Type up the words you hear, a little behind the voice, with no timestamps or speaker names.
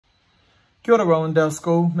Kia ora Rowandale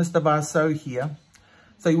School, Mr. Vasau here.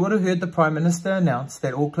 So you would have heard the Prime Minister announce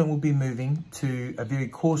that Auckland will be moving to a very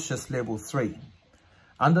cautious level 3.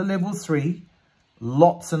 Under level 3,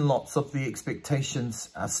 lots and lots of the expectations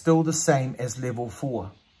are still the same as level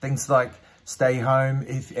 4. Things like stay home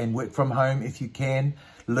and work from home if you can,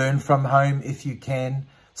 learn from home if you can,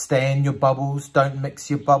 stay in your bubbles, don't mix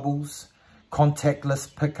your bubbles,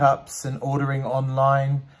 contactless pickups and ordering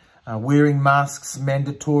online, wearing masks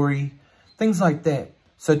mandatory, things like that.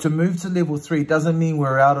 So to move to level 3 doesn't mean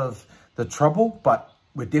we're out of the trouble, but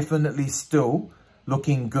we're definitely still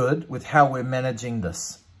looking good with how we're managing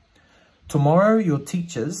this. Tomorrow, your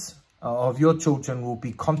teachers of your children will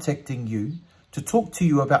be contacting you to talk to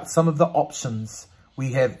you about some of the options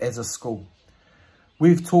we have as a school.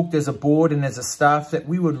 We've talked as a board and as a staff that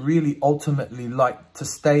we would really ultimately like to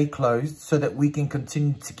stay closed so that we can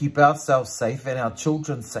continue to keep ourselves safe and our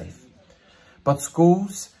children safe. But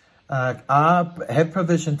schools have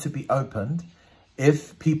provision to be opened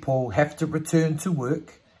if people have to return to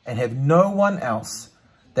work and have no one else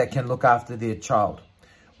that can look after their child.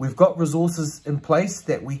 We've got resources in place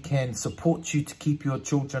that we can support you to keep your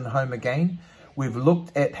children home again. We've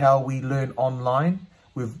looked at how we learn online.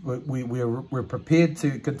 We're prepared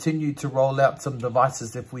to continue to roll out some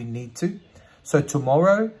devices if we need to. So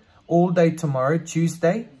tomorrow, all day tomorrow,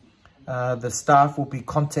 Tuesday, the staff will be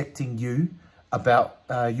contacting you about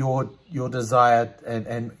your desire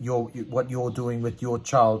and what you're doing with your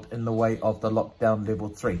child in the way of the lockdown level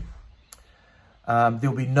 3.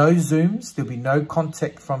 There'll be no Zooms. There'll be no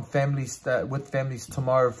contact from families with families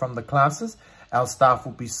tomorrow from the classes. Our staff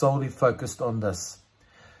will be solely focused on this.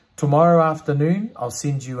 Tomorrow afternoon, I'll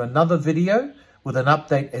send you another video with an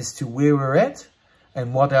update as to where we're at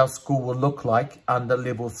and what our school will look like under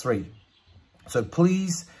level 3. So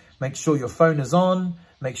please make sure your phone is on.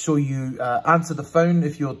 Make sure you answer the phone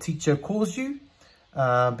if your teacher calls you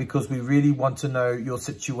because we really want to know your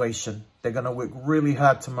situation. They're going to work really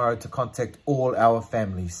hard tomorrow to contact all our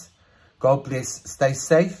families. God bless, stay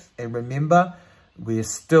safe, and remember, we're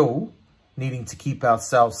still needing to keep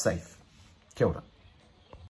ourselves safe. Kia ora.